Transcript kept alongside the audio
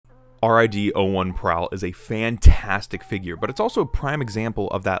RID01 Prowl is a fantastic figure, but it's also a prime example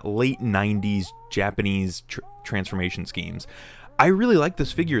of that late 90s Japanese transformation schemes. I really like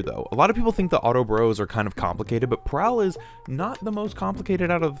this figure though. A lot of people think the Auto Bros are kind of complicated, but Prowl is not the most complicated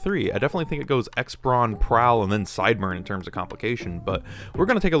out of the three. I definitely think it goes X-Brawn, Prowl, and then Sideburn in terms of complication, but we're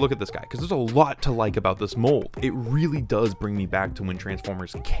going to take a look at this guy because there's a lot to like about this mold. It really does bring me back to when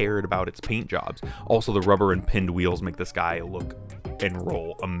Transformers cared about its paint jobs. Also, the rubber and pinned wheels make this guy look and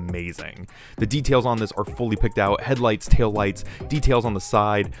roll amazing. The details on this are fully picked out: headlights, tail lights, details on the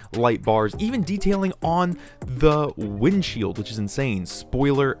side, light bars, even detailing on the windshield, which is insane,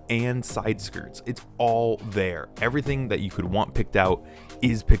 spoiler and side skirts. It's all there. Everything that you could want picked out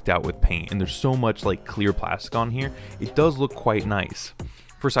is picked out with paint, and there's so much like clear plastic on here. It does look quite nice.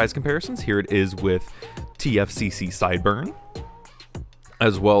 For size comparisons, here it is with TFCC Sideburn,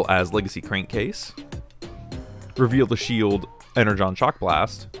 as well as Legacy Crankcase, Reveal the Shield Energon Shock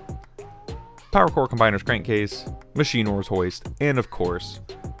Blast, Power Core Combiners Crankcase, Machine Wars Hoist, and of course,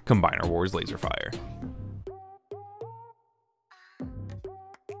 Combiner Wars Laser Fire.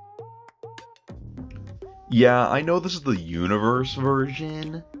 Yeah, I know this is the Universe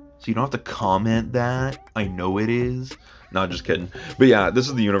version, so you don't have to comment that. I know it is. No, just kidding. But yeah, this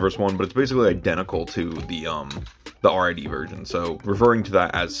is the Universe one, but it's basically identical to the RID version, so referring to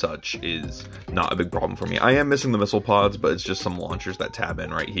that as such is not a big problem for me. I am missing the missile pods, but it's just some launchers that tab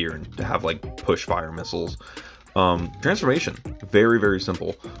in right here and to have like push fire missiles. Transformation, very, very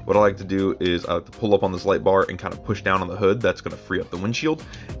simple. What I like to do is I like to pull up on this light bar and kind of push down on the hood. That's going to free up the windshield,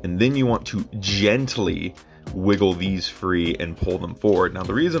 and then you want to gently wiggle these free and pull them forward. Now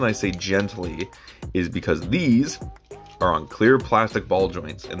the reason I say gently is because these are on clear plastic ball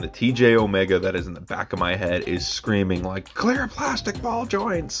joints, and the TJ Omega that is in the back of my head is screaming like clear plastic ball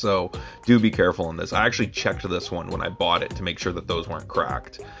joints, so do be careful on this. I actually checked this one when I bought it to make sure that those weren't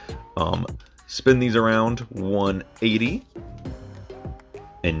cracked. Spin these around 180,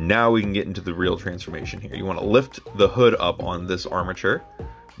 and now we can get into the real transformation here. You want to lift the hood up on this armature,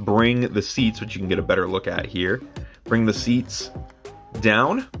 bring the seats, which you can get a better look at here, bring the seats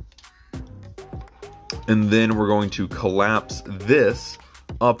down, and then we're going to collapse this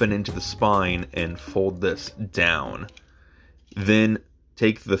up and into the spine and fold this down. Then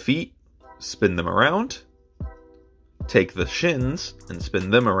take the feet, spin them around, take the shins and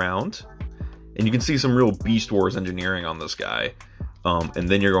spin them around, and you can see some real Beast Wars engineering on this guy. And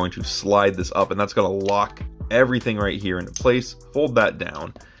then you're going to slide this up, and that's going to lock everything right here into place. Fold that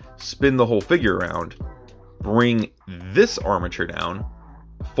down, spin the whole figure around, bring this armature down,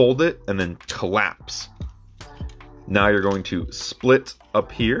 fold it, and then collapse. Now you're going to split up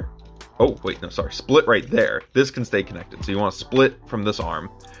here. Oh, wait, no, sorry, split right there. This can stay connected. So you want to split from this arm,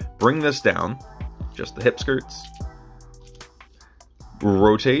 bring this down, just the hip skirts,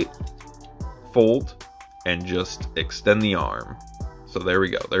 rotate, fold, and just extend the arm. So there we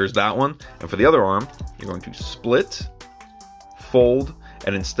go. There's that one. And for the other arm, you're going to split, fold,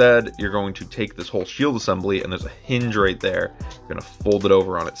 and instead you're going to take this whole shield assembly, and there's a hinge right there. You're going to fold it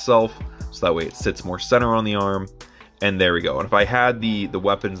over on itself, so that way it sits more center on the arm. And there we go. And if I had the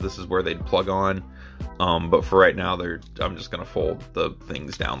weapons, this is where they'd plug on. But for right now, I'm just going to fold the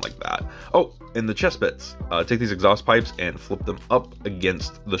things down like that. Oh, and the chest bits. Take these exhaust pipes and flip them up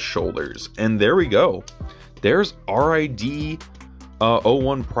against the shoulders. And there we go. There's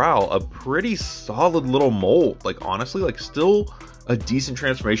RID01 Prowl. A pretty solid little mold. Like, honestly, like, still a decent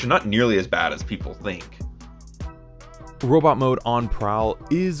transformation. Not nearly as bad as people think. Robot mode on Prowl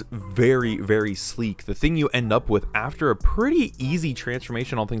is very, very sleek. The thing you end up with after a pretty easy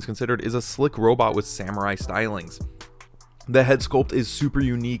transformation, all things considered, is a slick robot with samurai stylings. The head sculpt is super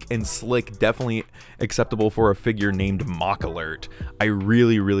unique and slick, definitely acceptable for a figure named Mock Alert. I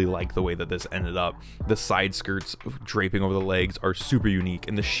really, really like the way that this ended up. The side skirts draping over the legs are super unique,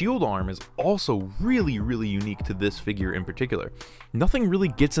 and the shield arm is also really, really unique to this figure in particular. Nothing really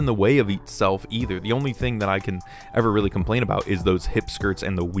gets in the way of itself either. The only thing that I can ever really complain about is those hip skirts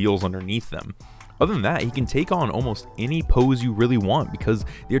and the wheels underneath them. Other than that, he can take on almost any pose you really want because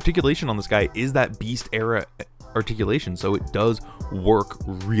the articulation on this guy is that Beast era articulation, so it does work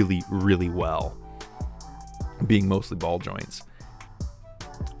really, really well, being mostly ball joints.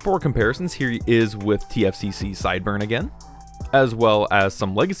 For comparisons, here he is with TFCC Sideburn again, as well as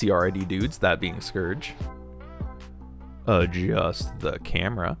some legacy RID dudes, that being Scourge. Adjust the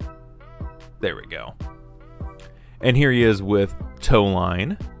camera. There we go. And here he is with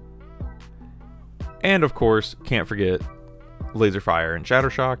Towline. And of course, can't forget Laser Fire and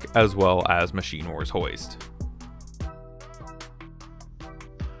Shattershock, as well as Machine Wars Hoist.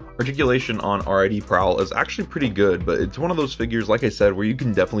 Articulation on RID Prowl is actually pretty good, but it's one of those figures, like I said, where you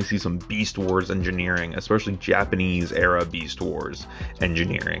can definitely see some Beast Wars engineering, especially Japanese era Beast Wars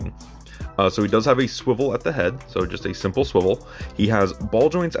engineering. So he does have a swivel at the head, so just a simple swivel. He has ball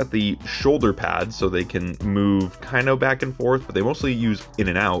joints at the shoulder pads, so they can move kind of back and forth, but they mostly use in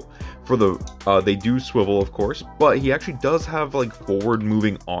and out. For the, they do swivel, of course, but he actually does have like forward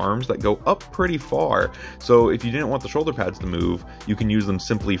moving arms that go up pretty far. So if you didn't want the shoulder pads to move, you can use them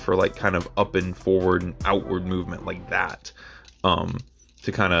simply for like kind of up and forward and outward movement like that,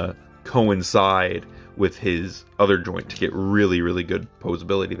 to kind of coincide with his other joint to get really good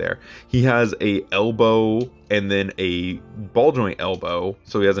posability there. He has a elbow and then a ball joint elbow,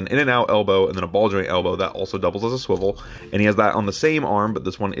 so he has an in and out elbow and then a ball joint elbow that also doubles as a swivel, and he has that on the same arm, but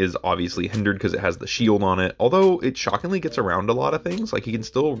this one is obviously hindered because it has the shield on it, although it shockingly gets around a lot of things. Like, he can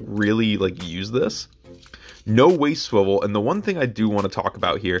still really like use this. No waist swivel, and the one thing I do want to talk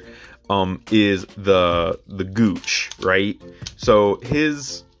about here is the gooch, right? So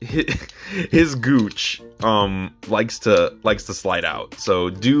his gooch likes to slide out, so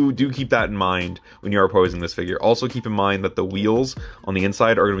do keep that in mind when you're opposing this figure. Also keep in mind that the wheels on the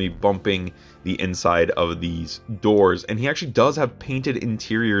inside are going to be bumping the inside of these doors, and he actually does have painted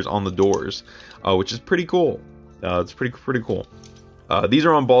interiors on the doors, which is pretty cool. It's pretty cool. These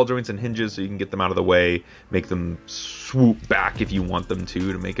are on ball joints and hinges, so you can get them out of the way, make them swoop back if you want them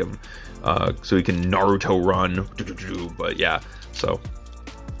to make them so you can Naruto run. But yeah, so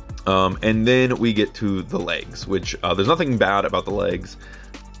and then we get to the legs, which there's nothing bad about the legs.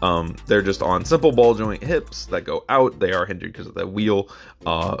 They're just on simple ball joint hips that go out. They are hindered because of the wheel.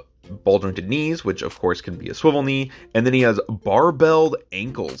 Ball jointed knees, which of course can be a swivel knee, and then he has barbelled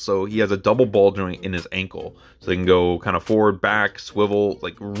ankles, so he has a double ball joint in his ankle, so they can go kind of forward, back, swivel,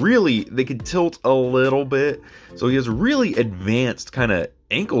 like really they can tilt a little bit, so he has really advanced kind of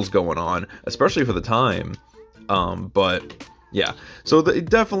ankles going on, especially for the time. But yeah, so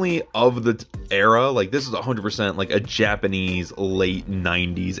definitely of the era, like this is 100% like a Japanese late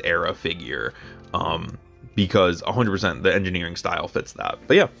 90s era figure, because 100% the engineering style fits that.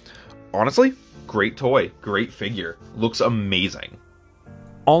 But yeah, honestly, great toy, great figure, looks amazing.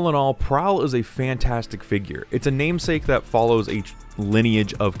 All in all, Prowl is a fantastic figure. It's a namesake that follows a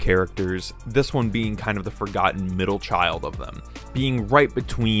lineage of characters, this one being kind of the forgotten middle child of them, being right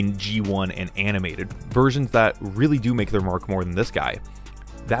between G1 and animated, versions that really do make their mark more than this guy.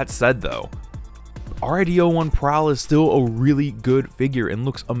 That said though, RID01 Prowl is still a really good figure and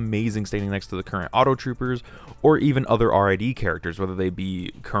looks amazing standing next to the current Auto Troopers or even other RID characters, whether they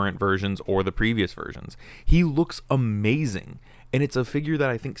be current versions or the previous versions. He looks amazing, and it's a figure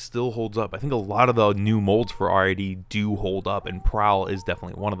that I think still holds up. I think a lot of the new molds for RID do hold up, and Prowl is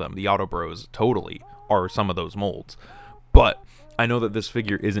definitely one of them. The Auto Bros totally are some of those molds. But I know that this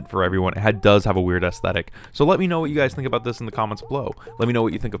figure isn't for everyone. It does have a weird aesthetic. So let me know what you guys think about this in the comments below. Let me know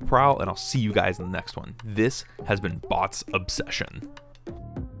what you think of Prowl, and I'll see you guys in the next one. This has been Bots Obsession.